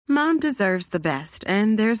Mom deserves the best,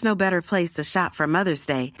 and there's no better place to shop for Mother's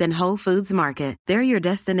Day than Whole Foods Market. They're your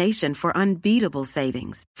destination for unbeatable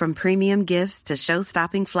savings, from premium gifts to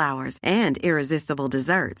show-stopping flowers and irresistible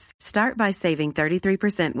desserts. Start by saving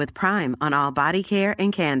 33% with Prime on all body care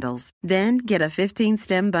and candles. Then get a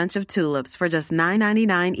 15-stem bunch of tulips for just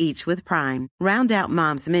 $9.99 each with Prime. Round out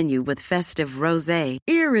Mom's menu with festive rosé,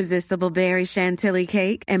 irresistible berry chantilly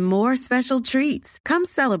cake, and more special treats. Come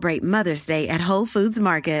celebrate Mother's Day at Whole Foods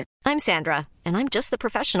Market. I'm Sandra, and I'm just the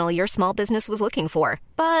professional your small business was looking for.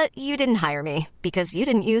 But you didn't hire me because you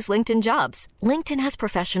didn't use LinkedIn Jobs. LinkedIn has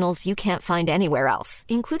professionals you can't find anywhere else,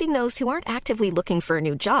 including those who aren't actively looking for a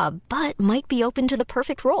new job, but might be open to the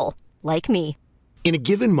perfect role, like me. In a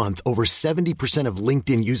given month, over 70% of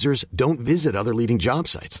LinkedIn users don't visit other leading job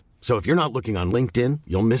sites. So if you're not looking on LinkedIn,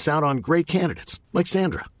 you'll miss out on great candidates, like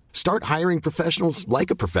Sandra. Start hiring professionals like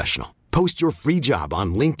a professional. Post your free job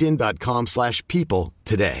on linkedin.com/people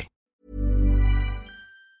today.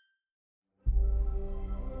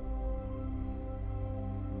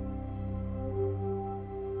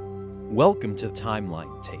 Welcome to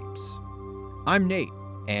Timeline Tapes. I'm Nate,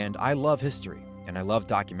 and I love history, and I love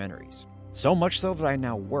documentaries. So much so that I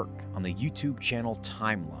now work on the YouTube channel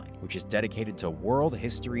Timeline, which is dedicated to world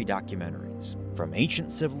history documentaries, from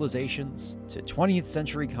ancient civilizations to 20th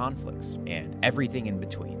century conflicts and everything in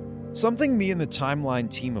between. Something me and the Timeline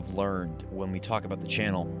team have learned when we talk about the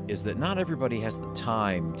channel is that not everybody has the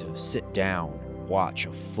time to sit down and watch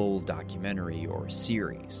a full documentary or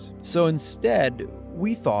series. So instead,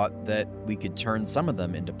 we thought that we could turn some of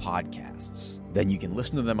them into podcasts. Then you can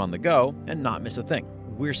listen to them on the go and not miss a thing.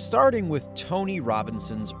 We're starting with Tony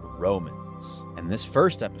Robinson's Romans, and this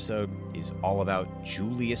first episode is all about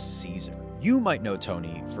Julius Caesar. You might know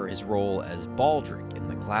Tony for his role as Baldric in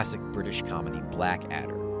the classic British comedy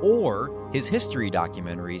Blackadder, or his history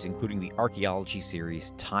documentaries including the archaeology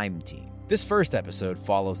series Time Team. This first episode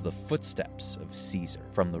follows the footsteps of Caesar,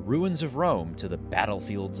 from the ruins of Rome to the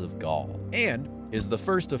battlefields of Gaul, and is the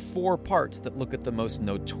first of 4 parts that look at the most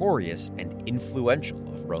notorious and influential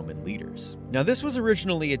of Roman leaders. Now, this was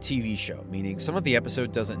originally a TV show, meaning some of the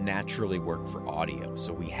episode doesn't naturally work for audio,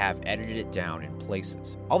 so we have edited it down in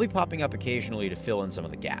places. I'll be popping up occasionally to fill in some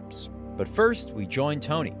of the gaps. But first, we join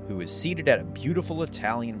Tony, who is seated at a beautiful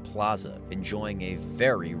Italian plaza, enjoying a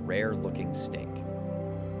very rare-looking steak.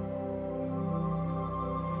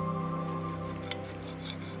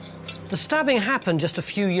 The stabbing happened just a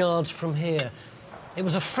few yards from here. It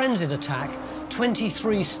was a frenzied attack,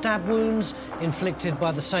 23 stab wounds inflicted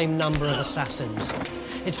by the same number of assassins.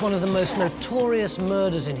 It's one of the most notorious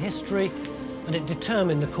murders in history, and it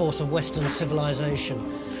determined the course of Western civilization.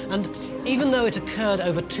 And even though it occurred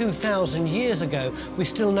over 2,000 years ago, we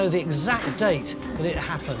still know the exact date that it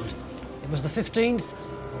happened. It was the 15th,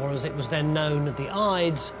 or as it was then known, the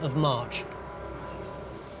Ides of March.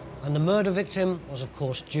 And the murder victim was, of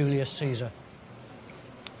course, Julius Caesar.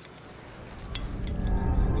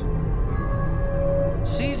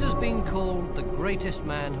 Caesar's been called the greatest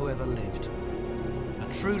man who ever lived.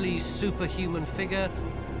 A truly superhuman figure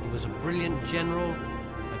who was a brilliant general,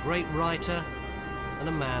 a great writer, and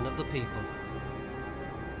a man of the people.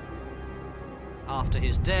 After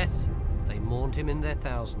his death, they mourned him in their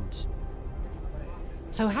thousands.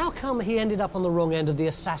 So how come he ended up on the wrong end of the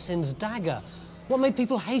assassin's dagger? What made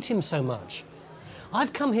people hate him so much?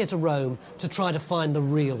 I've come here to Rome to try to find the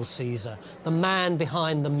real Caesar, the man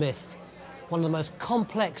behind the myth, one of the most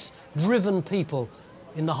complex, driven people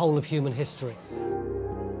in the whole of human history.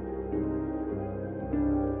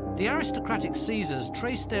 The aristocratic Caesars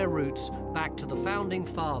traced their roots back to the founding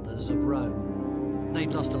fathers of Rome.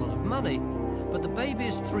 They'd lost a lot of money, but the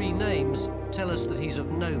baby's 3 names tell us that he's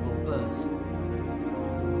of noble birth.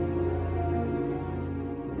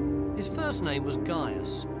 His first name was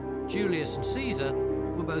Gaius. Julius and Caesar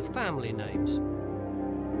were both family names.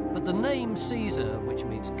 But the name Caesar, which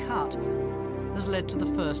means cut, has led to the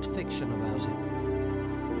first fiction about him.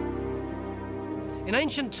 In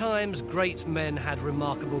ancient times, great men had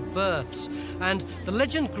remarkable births, and the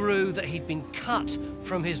legend grew that he'd been cut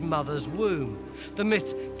from his mother's womb. The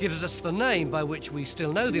myth gives us the name by which we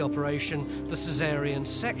still know the operation, the caesarean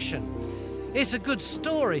section. It's a good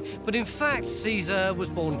story, but in fact Caesar was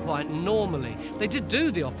born quite normally. They did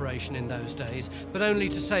do the operation in those days, but only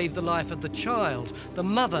to save the life of the child. The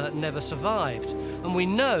mother never survived, and we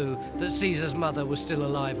know that Caesar's mother was still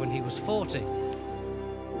alive when he was 40.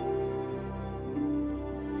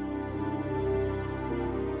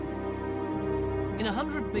 In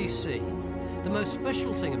 100 BC, the most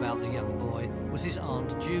special thing about the young boy was his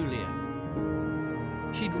Aunt Julia.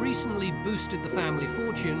 She'd recently boosted the family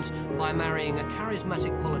fortunes by marrying a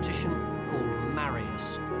charismatic politician called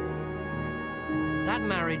Marius. That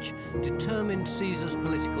marriage determined Caesar's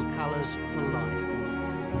political colours for life.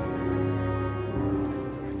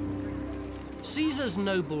 Caesar's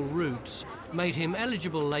noble roots made him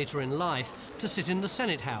eligible later in life to sit in the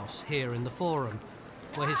Senate House here in the Forum,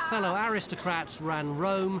 where his fellow aristocrats ran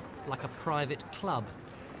Rome like a private club.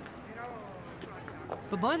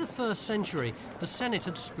 But by the 1st century, the Senate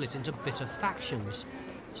had split into bitter factions.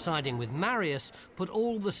 Siding with Marius put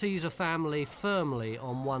all the Caesar family firmly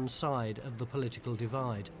on one side of the political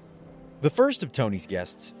divide. The first of Tony's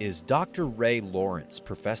guests is Dr. Ray Lawrence,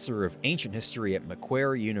 professor of ancient history at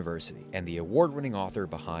Macquarie University and the award-winning author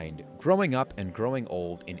behind Growing Up and Growing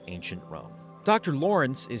Old in Ancient Rome. Dr.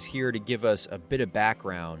 Lawrence is here to give us a bit of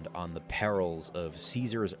background on the perils of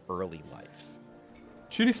Caesar's early life.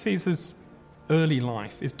 Julius Caesar's early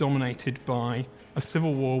life is dominated by a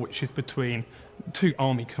civil war which is between two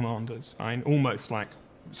army commanders, and almost like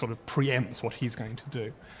sort of preempts what he's going to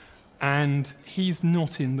do. And he's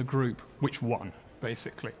not in the group which won,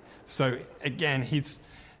 basically. So again, he's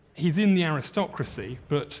in the aristocracy,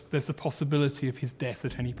 but there's the possibility of his death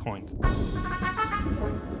at any point.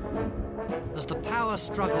 As the power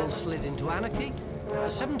struggle slid into anarchy, the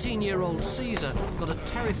 17-year-old Caesar got a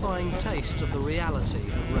terrifying taste of the reality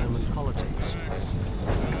of Roman politics.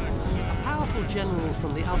 A powerful general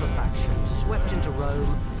from the other faction swept into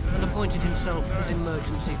Rome and appointed himself as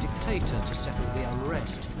emergency dictator to settle the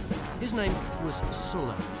unrest. His name was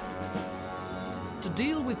Sulla. To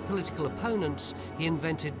deal with political opponents, he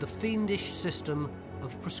invented the fiendish system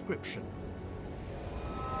of proscription.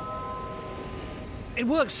 It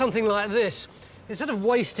works something like this. Instead of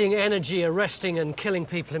wasting energy arresting and killing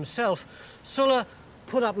people himself, Sulla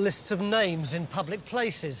put up lists of names in public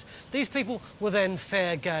places. These people were then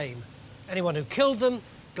fair game. Anyone who killed them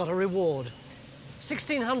got a reward.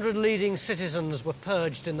 1,600 leading citizens were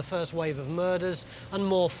purged in the first wave of murders, and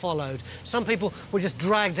more followed. Some people were just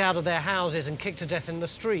dragged out of their houses and kicked to death in the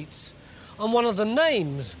streets. And one of the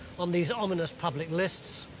names on these ominous public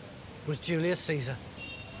lists was Julius Caesar.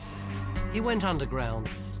 He went underground,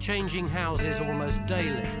 changing houses almost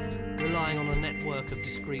daily, relying on a network of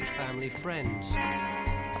discreet family friends.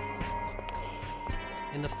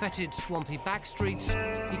 In the fetid, swampy backstreets,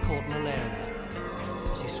 he caught malaria.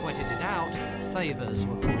 As he sweated it out, favours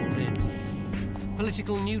were called in.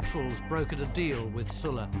 Political neutrals brokered a deal with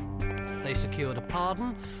Sulla. They secured a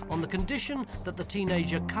pardon on the condition that the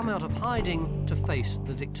teenager come out of hiding to face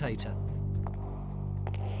the dictator.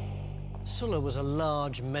 Sulla was a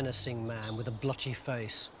large, menacing man with a blotchy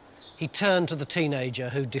face. He turned to the teenager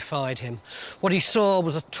who defied him. What he saw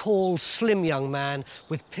was a tall, slim young man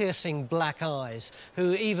with piercing black eyes,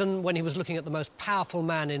 who, even when he was looking at the most powerful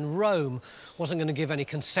man in Rome, wasn't going to give any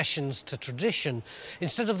concessions to tradition.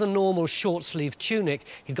 Instead of the normal short-sleeved tunic,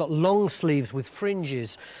 he'd got long sleeves with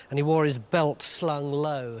fringes, and he wore his belt slung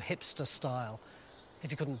low, hipster style.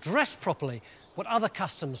 If he couldn't dress properly, what other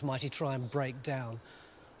customs might he try and break down?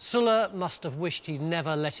 Sulla must have wished he'd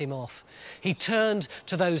never let him off. He turned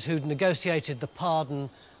to those who'd negotiated the pardon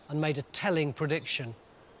and made a telling prediction.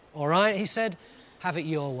 "All right," he said, "have it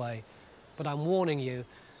your way. But I'm warning you,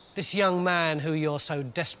 this young man who you're so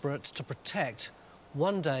desperate to protect,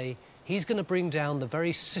 one day he's going to bring down the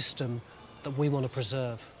very system that we want to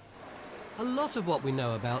preserve." A lot of what we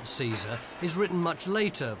know about Caesar is written much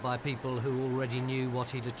later by people who already knew what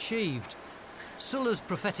he'd achieved. Sulla's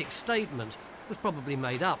prophetic statement was probably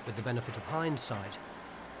made up with the benefit of hindsight.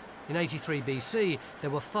 In 83 BC, there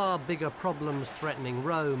were far bigger problems threatening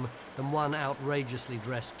Rome than one outrageously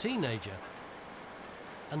dressed teenager.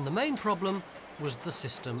 And the main problem was the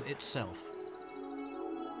system itself.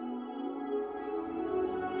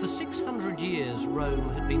 For 600 years, Rome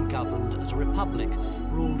had been governed as a republic,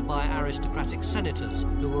 ruled by aristocratic senators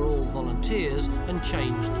who were all volunteers and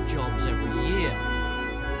changed jobs every year.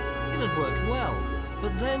 It had worked well.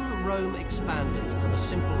 But then Rome expanded from a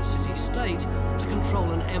simple city-state to control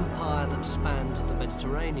an empire that spanned the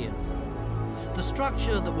Mediterranean. The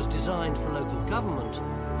structure that was designed for local government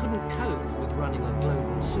couldn't cope with running a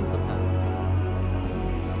global superpower.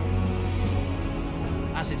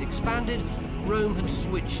 As it expanded, Rome had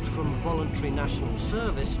switched from voluntary national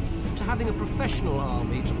service to having a professional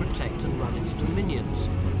army to protect and run its dominions.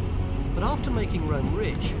 But after making Rome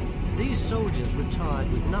rich, these soldiers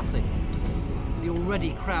retired with nothing. The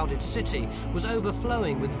already crowded city was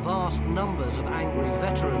overflowing with vast numbers of angry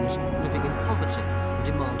veterans living in poverty and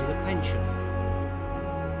demanding a pension.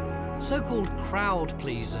 So-called crowd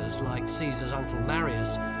pleasers like Caesar's uncle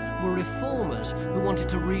Marius were reformers who wanted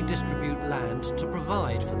to redistribute land to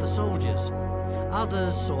provide for the soldiers.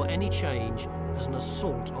 Others saw any change as an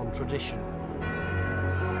assault on tradition.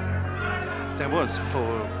 There was,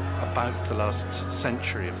 for a about the last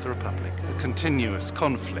century of the Republic, a continuous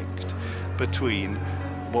conflict between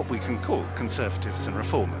what we can call conservatives and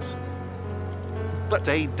reformers. But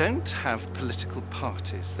they don't have political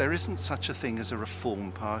parties. There isn't such a thing as a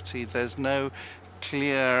reform party. There's no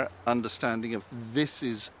clear understanding of this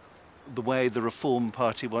is the way the Reform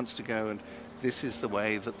Party wants to go and this is the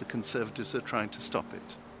way that the Conservatives are trying to stop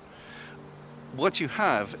it. What you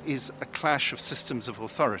have is a clash of systems of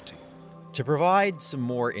authority. To provide some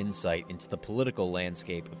more insight into the political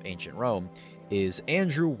landscape of ancient Rome is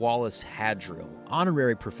Andrew Wallace Hadrill,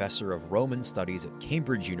 honorary professor of Roman studies at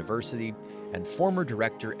Cambridge University and former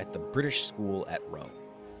director at the British School at Rome.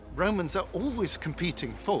 Romans are always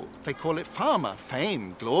competing for, they call it fama,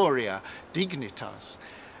 fame, gloria, dignitas.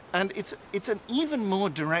 And it's an even more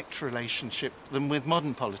direct relationship than with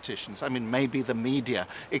modern politicians. I mean, maybe the media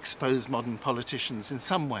expose modern politicians in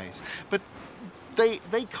some ways, but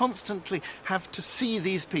they constantly have to see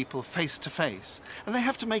these people face to face, and they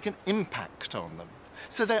have to make an impact on them.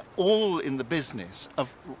 So they're all in the business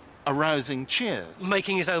of arousing cheers.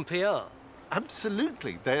 Making his own PR.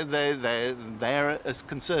 Absolutely. They're as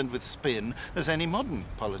concerned with spin as any modern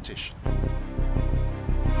politician.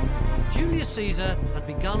 Julius Caesar had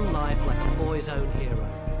begun life like a boy's own hero,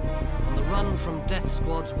 on the run from death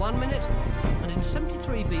squads one minute, and in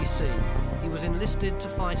 73 BC he was enlisted to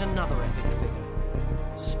fight another epic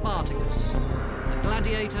figure, Spartacus, the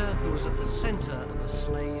gladiator who was at the centre of a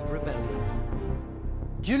slave rebellion.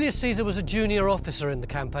 Julius Caesar was a junior officer in the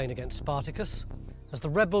campaign against Spartacus. As the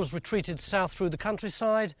rebels retreated south through the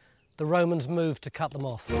countryside, the Romans moved to cut them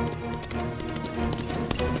off.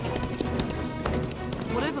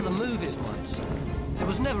 Whatever the movies might say, there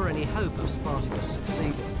was never any hope of Spartacus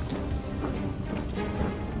succeeding.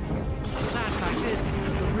 The sad fact is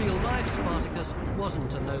that the real-life Spartacus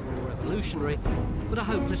wasn't a noble revolutionary, but a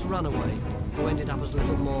hopeless runaway who ended up as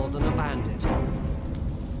little more than a bandit.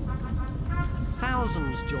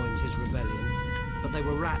 Thousands joined his rebellion, but they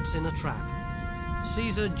were rats in a trap.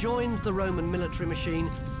 Caesar joined the Roman military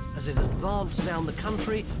machine as it advanced down the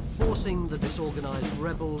country, forcing the disorganised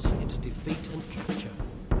rebels into defeat and capture.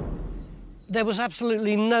 There was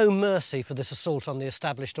absolutely no mercy for this assault on the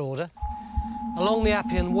established order. Along the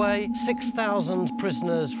Appian Way, 6,000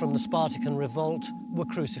 prisoners from the Spartan revolt were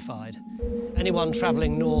crucified. Anyone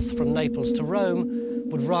travelling north from Naples to Rome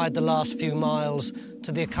would ride the last few miles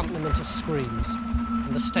to the accompaniment of screams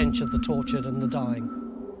and the stench of the tortured and the dying.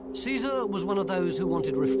 Caesar was one of those who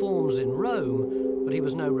wanted reforms in Rome, but he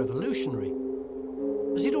was no revolutionary.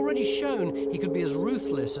 As he'd already shown, he could be as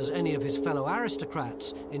ruthless as any of his fellow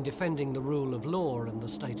aristocrats in defending the rule of law and the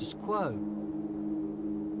status quo.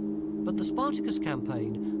 But the Spartacus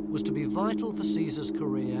campaign was to be vital for Caesar's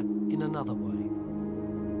career in another way.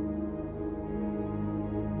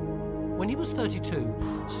 When he was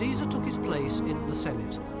 32, Caesar took his place in the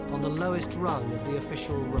Senate on the lowest rung of the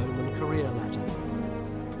official Roman career ladder.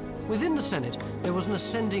 Within the Senate, there was an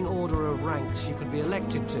ascending order of ranks you could be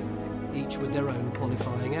elected to, each with their own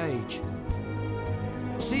qualifying age.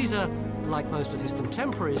 Caesar, like most of his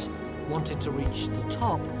contemporaries, wanted to reach the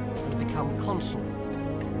top and become consul.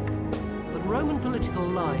 But Roman political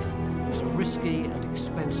life was a risky and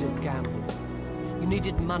expensive gamble. You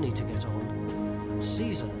needed money to get on, and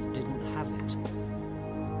Caesar didn't have it.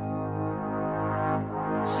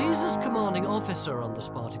 Caesar's commanding officer on the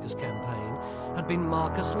Spartacus campaign had been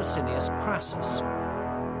Marcus Licinius Crassus.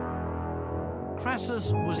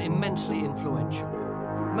 Crassus was immensely influential,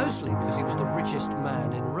 mostly because he was the richest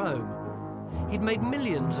man in Rome. He'd made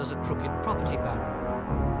millions as a crooked property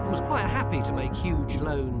baron, and was quite happy to make huge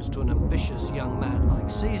loans to an ambitious young man like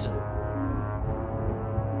Caesar.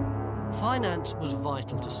 Finance was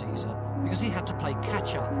vital to Caesar because he had to play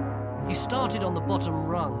catch-up. He started on the bottom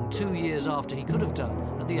rung 2 years after he could have done,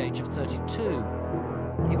 at the age of 32.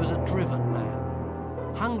 He was a driven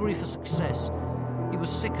man, hungry for success. He was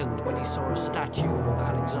sickened when he saw a statue of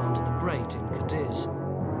Alexander the Great in Cadiz.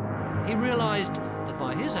 He realised that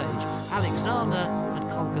by his age, Alexander had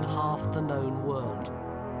conquered half the known world.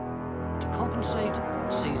 To compensate,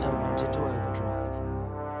 Caesar wanted to overdrive.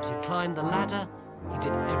 As he climbed the ladder, he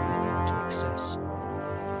did everything to excess.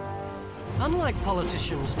 Unlike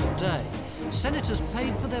politicians today, senators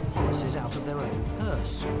paid for their policies out of their own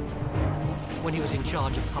purse. When he was in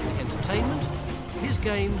charge of public entertainment, his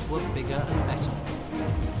games were bigger and better.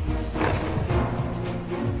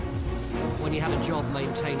 When he had a job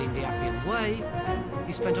maintaining the Appian Way,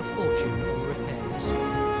 he spent a fortune on repairs.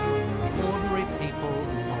 The ordinary people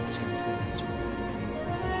loved him for it.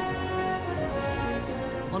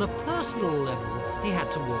 On a personal level, he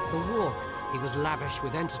had to walk the walk. He was lavish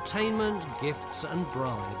with entertainment, gifts and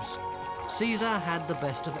bribes. Caesar had the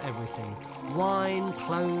best of everything: wine,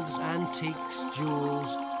 clothes, antiques,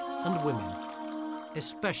 jewels, and women.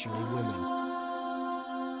 Especially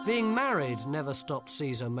women. Being married never stopped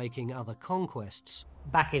Caesar making other conquests.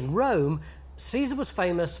 Back in Rome, Caesar was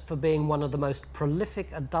famous for being one of the most prolific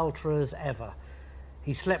adulterers ever.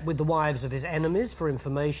 He slept with the wives of his enemies for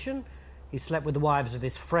information, he slept with the wives of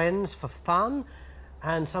his friends for fun,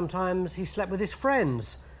 and sometimes he slept with his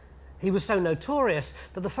friends. He was so notorious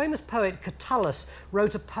that the famous poet Catullus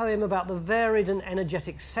wrote a poem about the varied and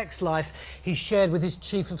energetic sex life he shared with his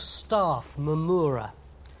chief of staff, Mamurra.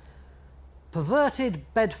 Perverted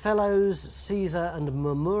bedfellows, Caesar and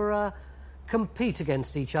Mamurra compete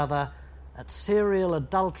against each other at serial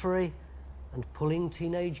adultery and pulling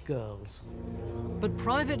teenage girls. But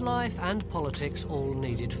private life and politics all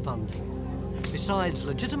needed funding. Besides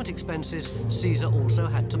legitimate expenses, Caesar also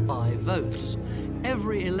had to buy votes.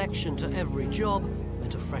 Every election to every job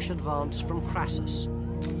meant a fresh advance from Crassus.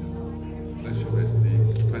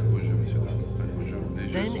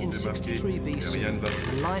 Then in 63 BC,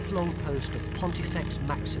 the lifelong post of Pontifex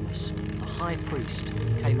Maximus, the high priest,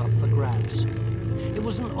 came up for grabs. It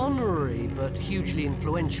was an honorary but hugely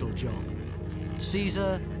influential job.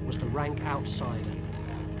 Caesar was the rank outsider,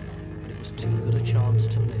 but it was too good a chance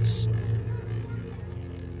to miss.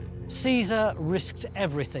 Caesar risked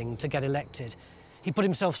everything to get elected. He put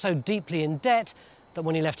himself so deeply in debt that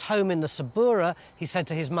when he left home in the Suburra, he said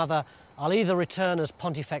to his mother, "I'll either return as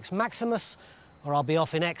Pontifex Maximus or I'll be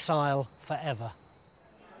off in exile forever."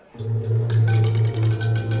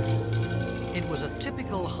 It was a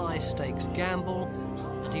typical high-stakes gamble,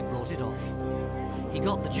 and he brought it off. He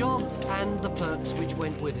got the job and the perks which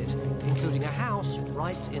went with it, including a house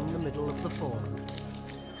right in the middle of the Forum.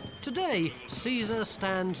 Today, Caesar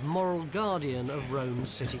stands moral guardian of Rome's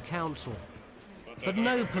city council. But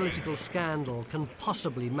no political scandal can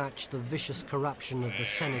possibly match the vicious corruption of the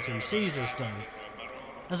Senate in Caesar's day.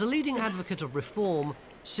 As a leading advocate of reform,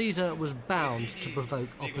 Caesar was bound to provoke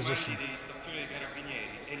opposition.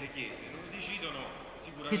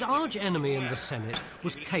 His arch-enemy in the Senate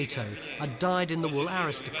was Cato, a dyed-in-the-wool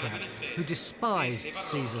aristocrat who despised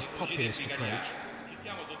Caesar's populist approach.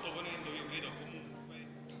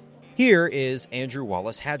 Here is Andrew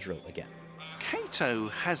Wallace Hadrill again. Cato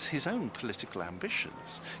has his own political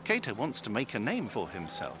ambitions. Cato wants to make a name for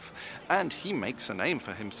himself, and he makes a name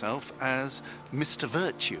for himself as Mr.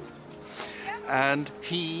 Virtue. And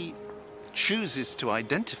he chooses to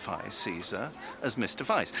identify Caesar as Mr.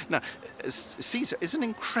 Vice. Now, Caesar is an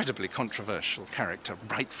incredibly controversial character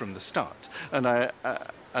right from the start, and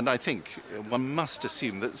I think one must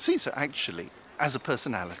assume that Caesar actually, as a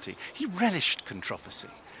personality, he relished controversy.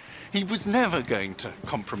 He was never going to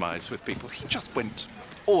compromise with people. He just went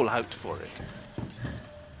all out for it.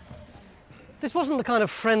 This wasn't the kind of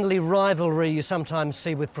friendly rivalry you sometimes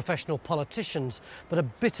see with professional politicians, but a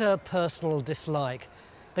bitter personal dislike.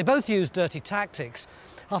 They both used dirty tactics.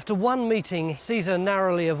 After one meeting, Caesar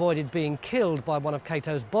narrowly avoided being killed by one of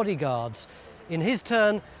Cato's bodyguards. In his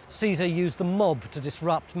turn, Caesar used the mob to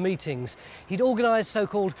disrupt meetings. He'd organise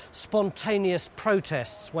so-called spontaneous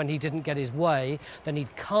protests when he didn't get his way. Then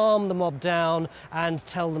he'd calm the mob down and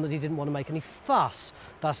tell them that he didn't want to make any fuss,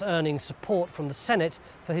 thus earning support from the Senate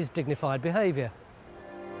for his dignified behaviour.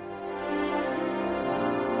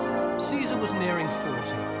 Caesar was nearing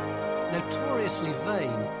 40. Notoriously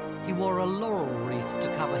vain, he wore a laurel wreath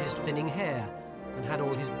to cover his thinning hair and had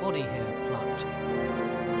all his body hair plucked.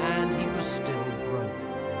 And he was still broke.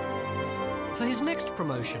 For his next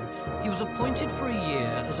promotion, he was appointed for a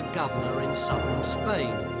year as a governor in southern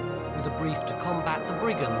Spain, with a brief to combat the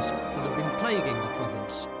brigands that had been plaguing the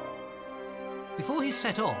province. Before he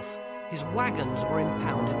set off, his wagons were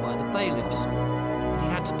impounded by the bailiffs, and he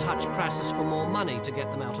had to touch Crassus for more money to get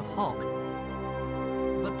them out of hock.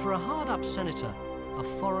 But for a hard-up senator, a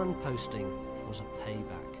foreign posting was a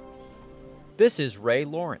payback. This is Ray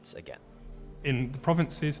Lawrence again. In the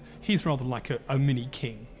provinces, he's rather like a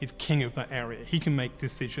mini-king. He's king of that area. He can make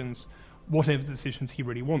decisions, whatever decisions he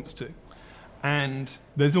really wants to. And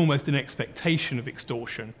there's almost an expectation of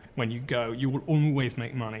extortion. When you go, you will always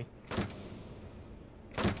make money.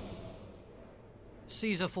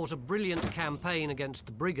 Caesar fought a brilliant campaign against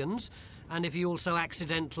the brigands, and if he also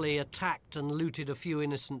accidentally attacked and looted a few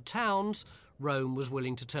innocent towns, Rome was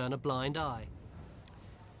willing to turn a blind eye.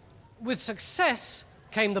 With success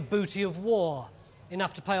came the booty of war,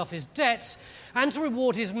 enough to pay off his debts and to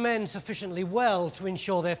reward his men sufficiently well to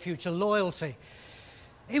ensure their future loyalty.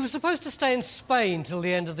 He was supposed to stay in Spain till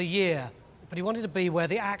the end of the year, but he wanted to be where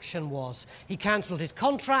the action was. He cancelled his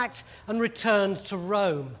contract and returned to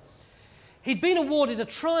Rome. He'd been awarded a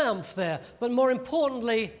triumph there, but more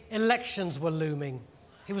importantly, elections were looming.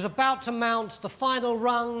 He was about to mount the final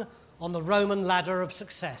rung on the Roman ladder of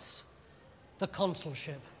success, the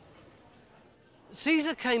consulship.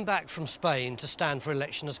 Caesar came back from Spain to stand for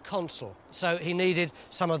election as consul, so he needed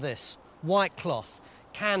some of this, white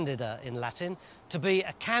cloth, candida in Latin. To be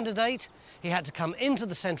a candidate, he had to come into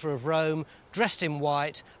the centre of Rome, dressed in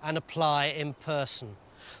white, and apply in person.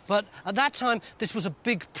 But at that time, this was a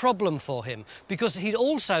big problem for him because he'd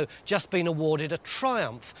also just been awarded a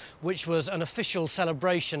triumph, which was an official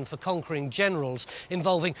celebration for conquering generals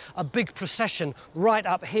involving a big procession right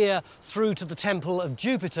up here through to the Temple of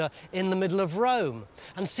Jupiter in the middle of Rome.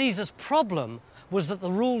 And Caesar's problem was that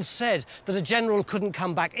the rules said that a general couldn't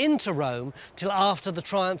come back into Rome till after the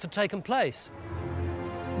triumph had taken place.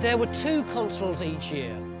 There were 2 consuls each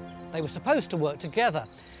year. They were supposed to work together.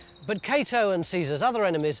 But Cato and Caesar's other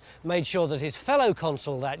enemies made sure that his fellow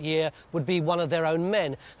consul that year would be one of their own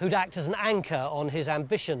men who'd act as an anchor on his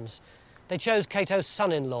ambitions. They chose Cato's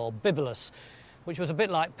son-in-law, Bibulus, which was a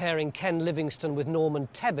bit like pairing Ken Livingstone with Norman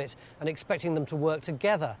Tebbit and expecting them to work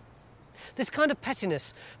together. This kind of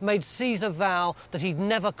pettiness made Caesar vow that he'd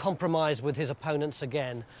never compromise with his opponents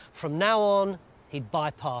again. From now on, he'd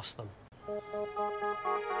bypass them.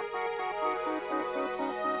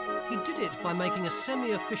 He did it by making a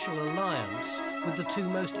semi-official alliance with the 2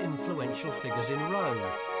 most influential figures in Rome,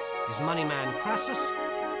 his moneyman Crassus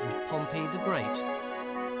and Pompey the Great.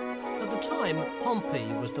 At the time, Pompey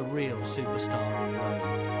was the real superstar in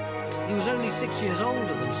Rome. He was only 6 years older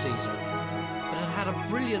than Caesar, but had had a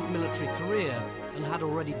brilliant military career and had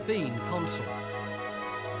already been consul.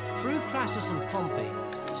 Through Crassus and Pompey,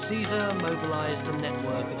 Caesar mobilised a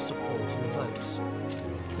network of support and votes.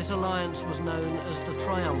 This alliance was known as the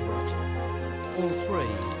Triumvirate. All 3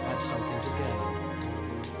 had something to gain.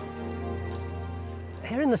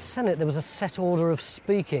 Here in the Senate there was a set order of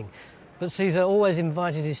speaking, but Caesar always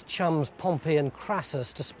invited his chums Pompey and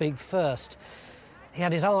Crassus to speak first. He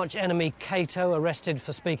had his arch-enemy Cato arrested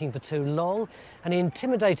for speaking for too long, and he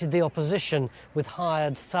intimidated the opposition with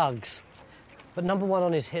hired thugs. But number 1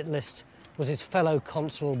 on his hit list was his fellow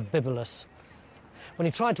consul Bibulus. When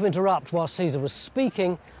he tried to interrupt while Caesar was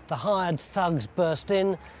speaking, the hired thugs burst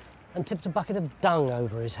in and tipped a bucket of dung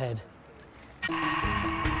over his head.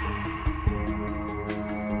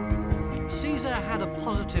 Caesar had a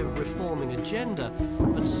positive reforming agenda,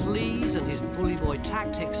 but sleaze and his bully boy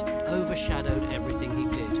tactics overshadowed everything he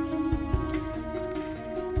did.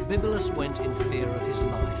 Bibulus went in fear of his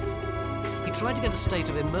life. He tried to get a state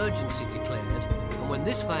of emergency declared, and when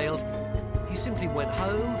this failed, he simply went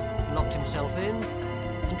home, locked himself in,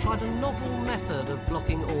 and tried a novel method of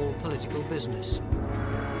blocking all political business.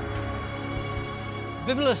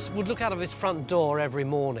 Bibulus would look out of his front door every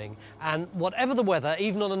morning, and whatever the weather,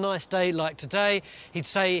 even on a nice day like today, he'd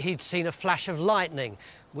say he'd seen a flash of lightning,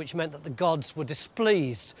 which meant that the gods were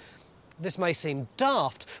displeased. This may seem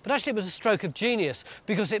daft, but actually it was a stroke of genius,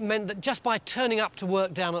 because it meant that just by turning up to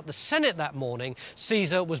work down at the Senate that morning,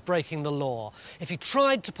 Caesar was breaking the law. If he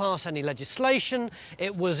tried to pass any legislation,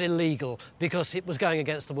 it was illegal, because it was going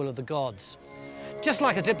against the will of the gods. Just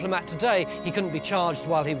like a diplomat today, he couldn't be charged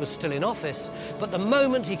while he was still in office, but the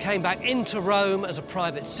moment he came back into Rome as a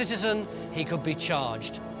private citizen, he could be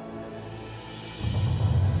charged.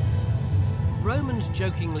 Romans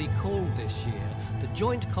jokingly called this year the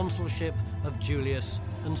joint consulship of Julius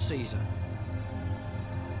and Caesar.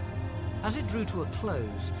 As it drew to a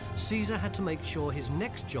close, Caesar had to make sure his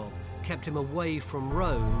next job kept him away from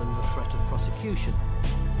Rome and the threat of prosecution.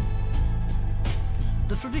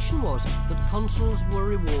 The tradition was that consuls were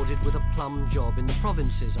rewarded with a plum job in the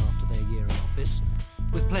provinces after their year in office,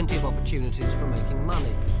 with plenty of opportunities for making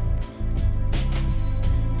money.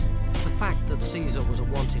 The fact that Caesar was a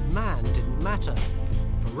wanted man didn't matter.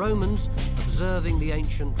 For Romans, observing the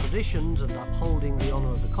ancient traditions and upholding the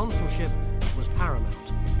honour of the consulship was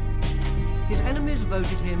paramount. His enemies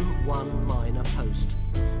voted him one minor post.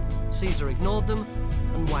 Caesar ignored them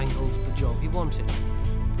and wangled the job he wanted.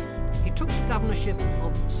 He took the governorship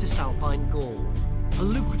of Cisalpine Gaul, a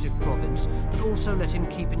lucrative province that also let him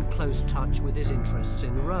keep in close touch with his interests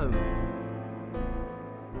in Rome.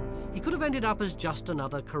 He could have ended up as just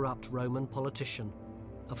another corrupt Roman politician,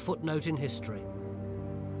 a footnote in history.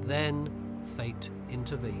 Then fate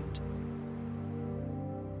intervened.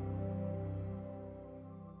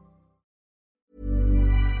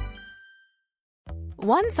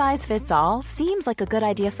 One size fits all seems like a good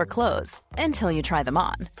idea for clothes until you try them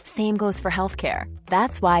on. Same goes for healthcare.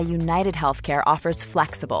 That's why United Healthcare offers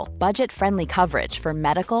flexible, budget-friendly coverage for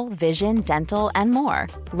medical, vision, dental, and more.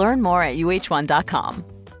 Learn more at uh1.com.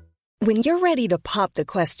 When you're ready to pop the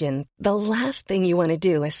question, the last thing you want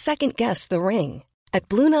to do is second-guess the ring. At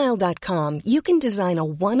BlueNile.com, you can design a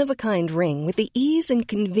one-of-a-kind ring with the ease and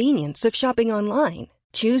convenience of shopping online.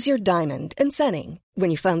 Choose your diamond and setting. When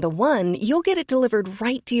you find the one, you'll get it delivered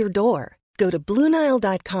right to your door. Go to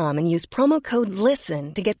BlueNile.com and use promo code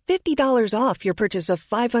LISTEN to get $50 off your purchase of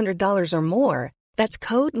 $500 or more. That's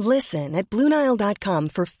code LISTEN at BlueNile.com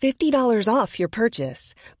for $50 off your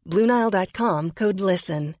purchase. BlueNile.com, code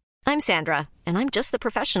LISTEN. I'm Sandra, and I'm just the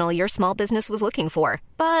professional your small business was looking for.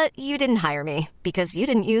 But you didn't hire me because you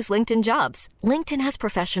didn't use LinkedIn Jobs. LinkedIn has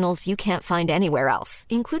professionals you can't find anywhere else,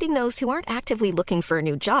 including those who aren't actively looking for a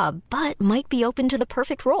new job, but might be open to the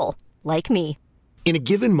perfect role, like me. In a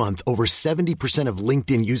given month, over 70% of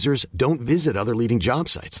LinkedIn users don't visit other leading job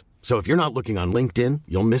sites. So if you're not looking on LinkedIn,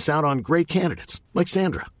 you'll miss out on great candidates like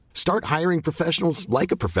Sandra. Start hiring professionals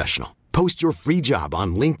like a professional. Post your free job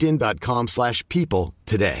on linkedin.com/people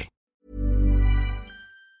today.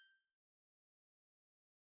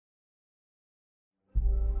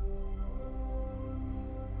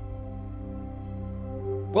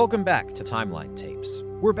 Welcome back to Timeline Tapes.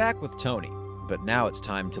 We're back with Tony, but now it's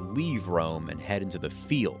time to leave Rome and head into the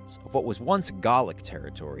fields of what was once Gallic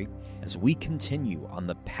territory as we continue on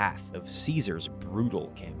the path of Caesar's brutal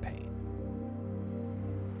campaign.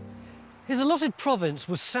 His allotted province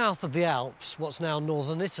was south of the Alps, what's now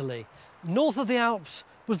northern Italy. North of the Alps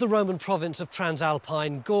was the Roman province of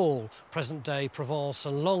Transalpine Gaul, present-day Provence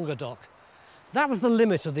and Languedoc. That was the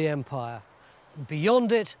limit of the empire.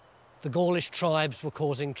 Beyond it, the Gaulish tribes were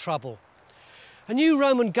causing trouble. A new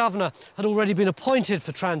Roman governor had already been appointed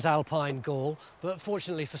for Transalpine Gaul, but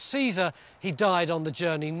fortunately for Caesar, he died on the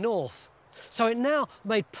journey north. So it now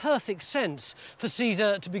made perfect sense for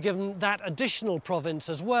Caesar to be given that additional province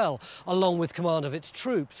as well, along with command of its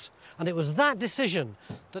troops. And it was that decision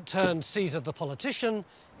that turned Caesar the politician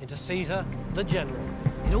into Caesar the general.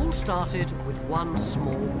 It all started with one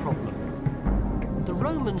small problem. The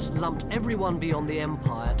Romans lumped everyone beyond the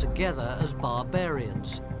empire together as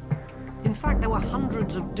barbarians. In fact, there were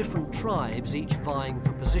hundreds of different tribes, each vying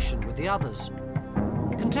for position with the others.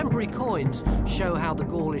 Contemporary coins show how the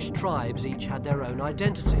Gaulish tribes each had their own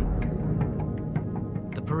identity.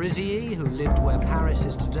 The Parisii, who lived where Paris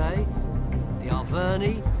is today, the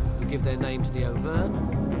Arverni, who give their name to the Auvergne,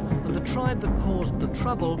 and the tribe that caused the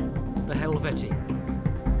trouble, the Helvetii.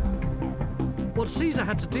 What Caesar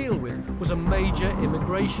had to deal with was a major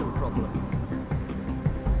immigration problem.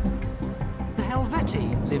 The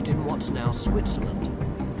Helvetii lived in what's now Switzerland.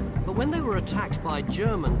 But when they were attacked by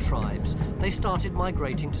German tribes, they started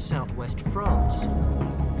migrating to southwest France.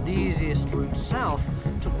 The easiest route south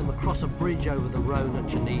took them across a bridge over the Rhone at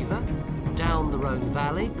Geneva, down the Rhone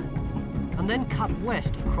Valley, and then cut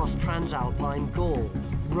west across Transalpine Gaul,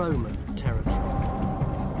 Roman territory.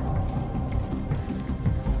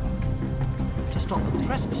 To stop them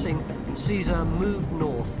trespassing, Caesar moved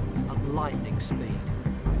north at lightning speed.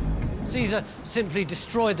 Caesar simply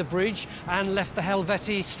destroyed the bridge and left the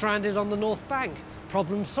Helvetii stranded on the north bank.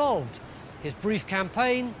 Problem solved. His brief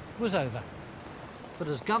campaign was over. But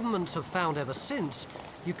as governments have found ever since,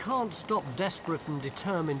 you can't stop desperate and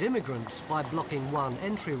determined immigrants by blocking one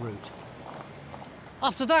entry route.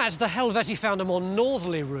 After that, the Helvetii found a more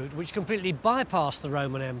northerly route which completely bypassed the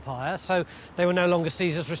Roman Empire, so they were no longer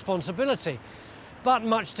Caesar's responsibility. But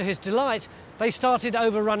much to his delight, they started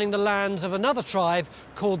overrunning the lands of another tribe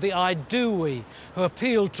called the Aedui, who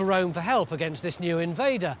appealed to Rome for help against this new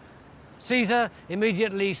invader. Caesar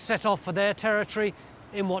immediately set off for their territory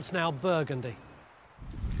in what's now Burgundy.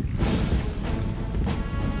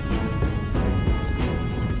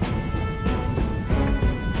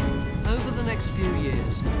 Over the next few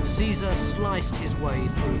years, Caesar sliced his way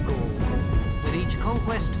through Gaul. With each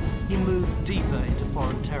conquest, he moved deeper into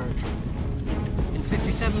foreign territory. In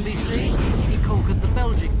 57 BC, he conquered the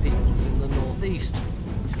Belgic peoples in the northeast.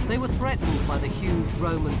 They were threatened by the huge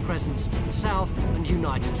Roman presence to the south and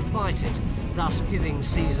united to fight it, thus giving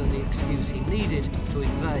Caesar the excuse he needed to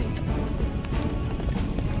invade.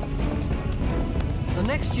 The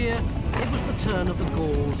next year, it was the turn of the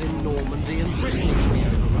Gauls in Normandy and Brittany to be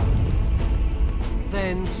overrun.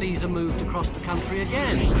 Then Caesar moved across the country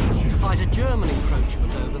again to fight a German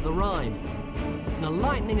encroachment over the Rhine. In a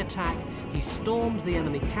lightning attack, he stormed the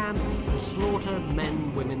enemy camp and slaughtered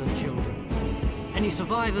men, women and children. Any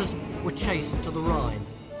survivors were chased to the Rhine,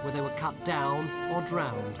 where they were cut down or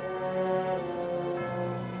drowned.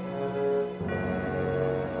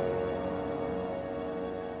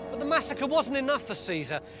 But the massacre wasn't enough for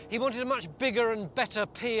Caesar. He wanted a much bigger and better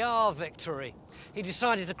PR victory. He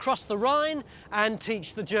decided to cross the Rhine and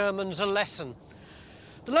teach the Germans a lesson.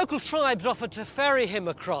 The local tribes offered to ferry him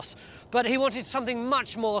across, but he wanted something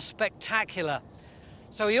much more spectacular.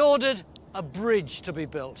 So he ordered a bridge to be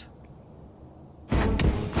built.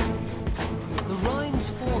 The Rhine's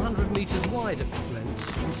 400 metres wide at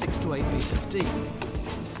lengths and 6 to 8 metres deep.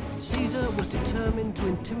 Caesar was determined to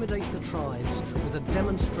intimidate the tribes with a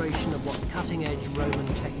demonstration of what cutting-edge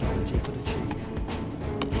Roman technology could achieve.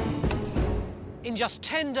 In just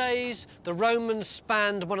 10 days, the Romans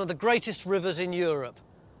spanned one of the greatest rivers in Europe.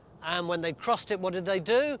 And when they'd crossed it, what did they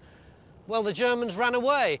do? Well, the Germans ran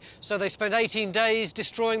away, so they spent 18 days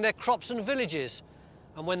destroying their crops and villages.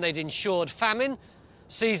 And when they'd ensured famine,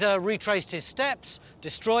 Caesar retraced his steps,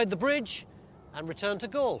 destroyed the bridge, and returned to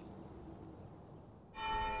Gaul.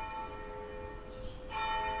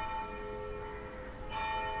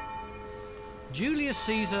 Julius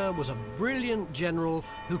Caesar was a brilliant general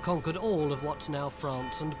who conquered all of what's now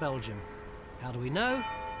France and Belgium. How do we know?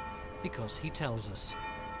 Because he tells us.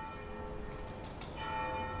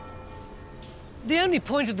 The only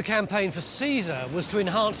point of the campaign for Caesar was to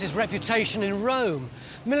enhance his reputation in Rome.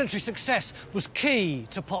 Military success was key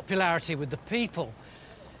to popularity with the people.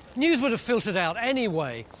 News would have filtered out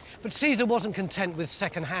anyway, but Caesar wasn't content with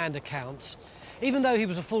second-hand accounts. Even though he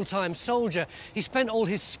was a full-time soldier, he spent all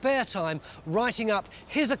his spare time writing up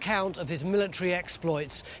his account of his military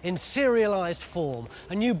exploits in serialised form.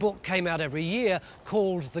 A new book came out every year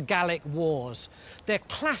called The Gallic Wars. They're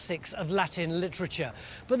classics of Latin literature,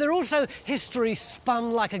 but they're also history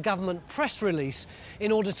spun like a government press release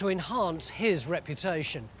in order to enhance his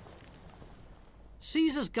reputation.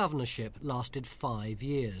 Caesar's governorship lasted 5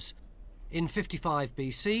 years. In 55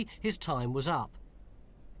 BC, his time was up.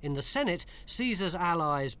 In the Senate, Caesar's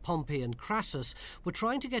allies Pompey and Crassus were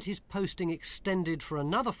trying to get his posting extended for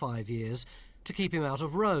another 5 years to keep him out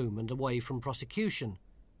of Rome and away from prosecution.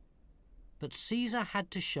 But Caesar had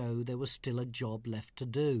to show there was still a job left to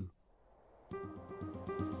do.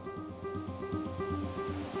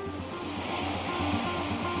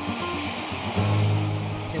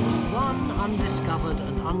 There was one undiscovered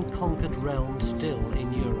and unconquered realm still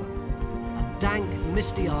in Europe. A dank,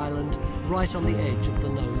 misty island right on the edge of the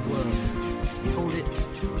known world. He called it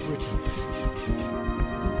Britain.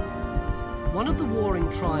 One of the warring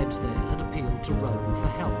tribes there had appealed to Rome for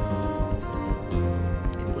help.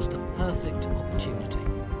 It was the perfect opportunity.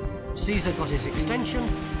 Caesar got his extension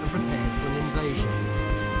and prepared for an invasion.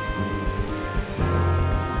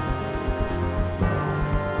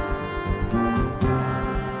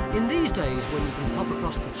 In these days, when you can pop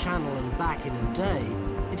across the Channel and back in a day,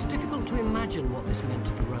 it's difficult to imagine what this meant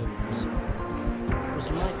to the Romans. It was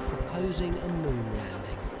like proposing a moon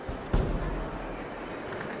landing.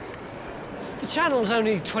 The Channel's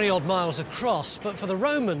only 20-odd miles across, but for the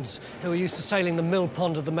Romans, who were used to sailing the mill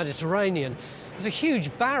pond of the Mediterranean, it was a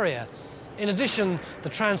huge barrier. In addition, the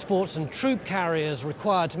transports and troop carriers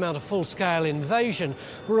required to mount a full-scale invasion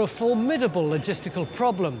were a formidable logistical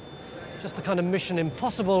problem. Just the kind of mission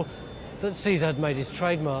impossible that Caesar had made his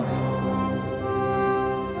trademark.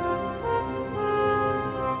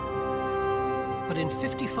 But in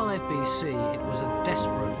 55 BC, it was a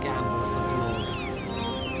desperate gamble for glory.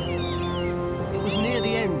 It was near the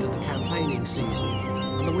end of the campaigning season,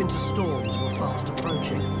 and the winter storms were fast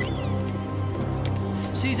approaching.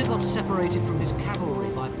 Caesar got separated from his cavalry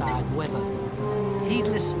by bad weather.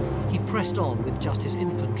 Heedless, he pressed on with just his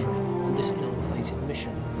infantry on this ill-fated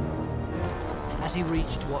mission. As he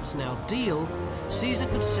reached what's now Deal, Caesar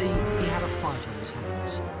could see he had a fight on his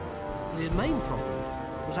hands. But his main problem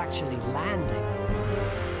was actually landing.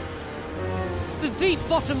 The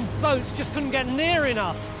deep-bottomed boats just couldn't get near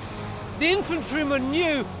enough. The infantrymen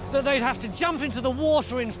knew that they'd have to jump into the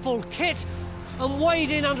water in full kit and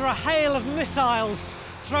wade in under a hail of missiles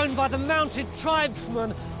thrown by the mounted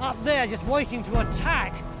tribesmen up there just waiting to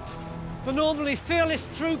attack. The normally fearless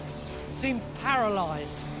troops seemed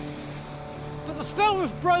paralysed. But the spell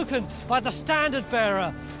was broken by the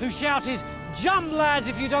standard-bearer, who shouted, "Jump, lads,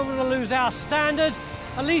 if you don't want to lose our standard.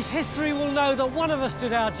 At least history will know that one of us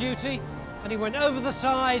did our duty." And he went over the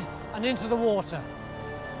side and into the water.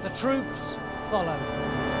 The troops followed.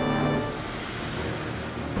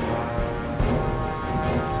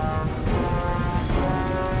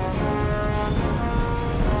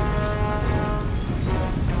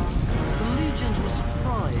 The legions were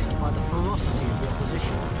surprised by the ferocity of the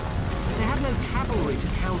opposition. They had no cavalry to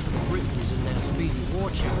counter the Britons in their speedy war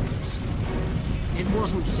chariots. It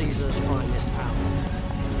wasn't Caesar's finest hour.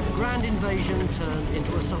 The grand invasion turned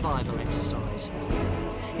into a survival exercise.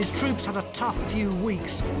 His troops had a tough few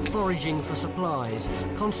weeks foraging for supplies,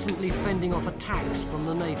 constantly fending off attacks from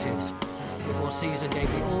the natives, before Caesar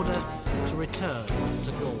gave the order to return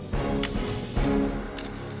to Gaul.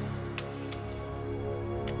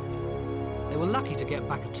 were lucky to get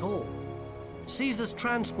back at all. Caesar's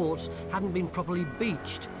transports hadn't been properly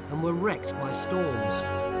beached and were wrecked by storms.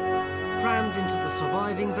 Crammed into the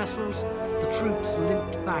surviving vessels, the troops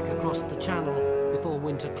limped back across the channel before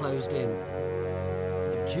winter closed in.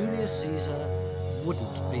 But Julius Caesar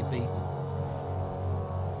wouldn't be beaten.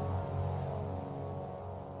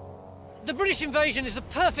 The British invasion is the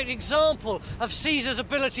perfect example of Caesar's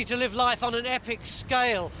ability to live life on an epic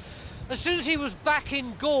scale. As soon as he was back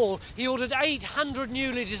in Gaul, he ordered 800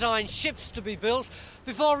 newly designed ships to be built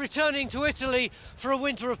before returning to Italy for a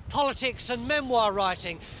winter of politics and memoir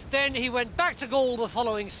writing. Then he went back to Gaul the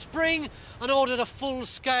following spring and ordered a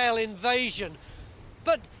full-scale invasion.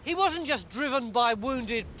 But he wasn't just driven by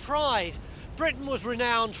wounded pride. Britain was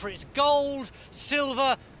renowned for its gold,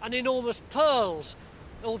 silver and enormous pearls,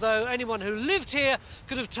 although anyone who lived here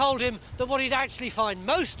could have told him that what he'd actually find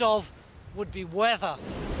most of would be weather.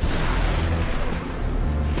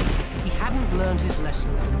 He hadn't learned his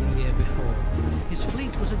lesson from the year before. His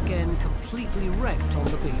fleet was again completely wrecked on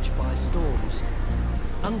the beach by storms.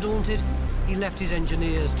 Undaunted, he left his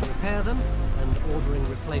engineers to repair them, and ordering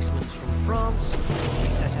replacements from France,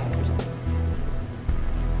 he set out.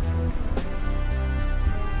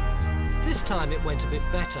 This time it went a bit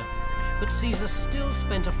better, but Caesar still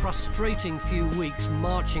spent a frustrating few weeks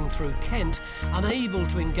marching through Kent, unable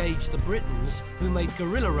to engage the Britons, who made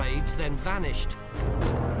guerrilla raids, then vanished.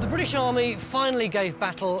 The British Army finally gave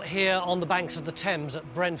battle here on the banks of the Thames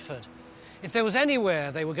at Brentford. If there was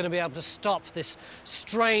anywhere they were going to be able to stop this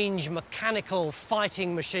strange mechanical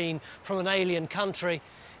fighting machine from an alien country,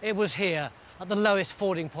 it was here, at the lowest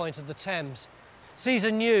fording point of the Thames. Caesar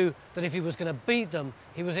knew that if he was going to beat them,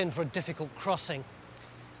 he was in for a difficult crossing.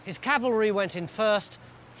 His cavalry went in first,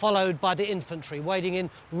 followed by the infantry, wading in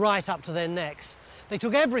right up to their necks. They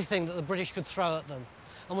took everything that the British could throw at them.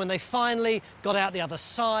 And when they finally got out the other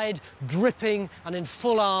side, dripping and in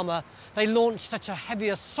full armour, they launched such a heavy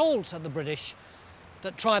assault at the British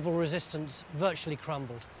that tribal resistance virtually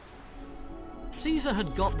crumbled. Caesar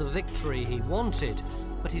had got the victory he wanted,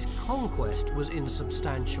 but his conquest was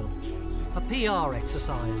insubstantial. A PR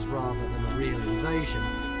exercise rather than a real invasion.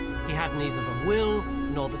 He had neither the will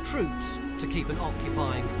nor the troops to keep an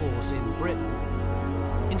occupying force in Britain.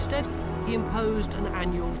 Instead, he imposed an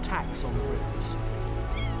annual tax on the Britons.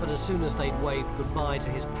 But as soon as they'd waved goodbye to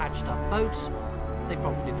his patched-up boats, they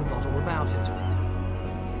promptly forgot all about it.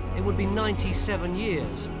 It would be 97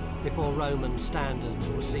 years before Roman standards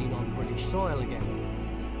were seen on British soil again.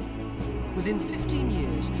 Within 15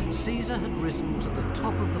 years, Caesar had risen to the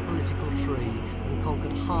top of the political tree and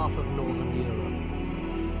conquered half of northern Europe.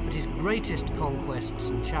 But his greatest conquests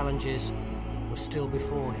and challenges were still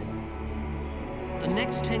before him. The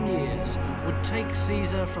next 10 years would take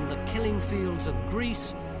Caesar from the killing fields of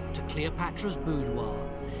Greece to Cleopatra's boudoir.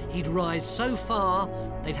 He'd rise so far,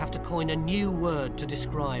 they'd have to coin a new word to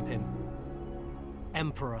describe him.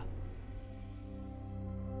 Emperor.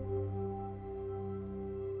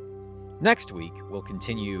 Next week, we'll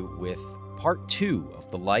continue with part 2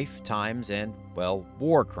 of the life, times, and, well,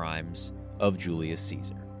 war crimes of Julius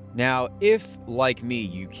Caesar. Now, if, like me,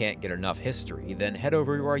 you can't get enough history, then head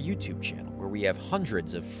over to our YouTube channel, where we have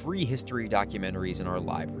hundreds of free history documentaries in our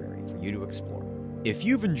library for you to explore. If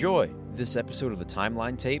you've enjoyed this episode of the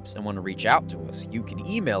Timeline Tapes and want to reach out to us, you can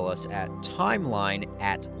email us at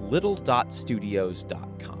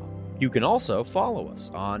timeline@little.studios.com. You can also follow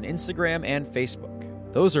us on Instagram and Facebook.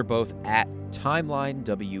 Those are both at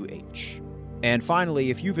TimelineWH. And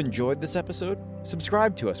finally, if you've enjoyed this episode,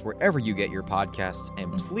 subscribe to us wherever you get your podcasts,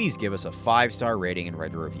 and please give us a 5-star rating and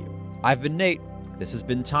write a review. I've been Nate. This has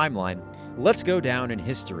been Timeline. Let's go down in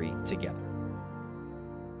history together.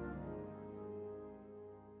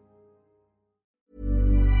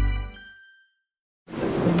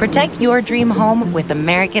 Protect your dream home with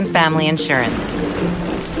American Family Insurance.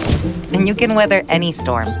 And you can weather any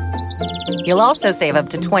storm. You'll also save up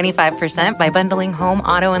to 25% by bundling home,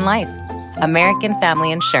 auto, and life. American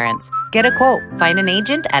Family Insurance. Get a quote. Find an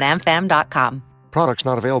agent at amfam.com. Products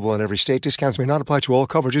not available in every state. Discounts may not apply to all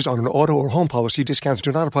coverages on an auto or home policy. Discounts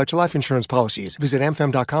do not apply to life insurance policies. Visit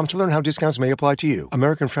amfam.com to learn how discounts may apply to you.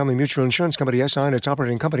 American Family Mutual Insurance Company, SI, and its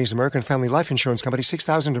operating companies, American Family Life Insurance Company,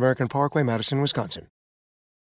 6000 American Parkway, Madison, Wisconsin.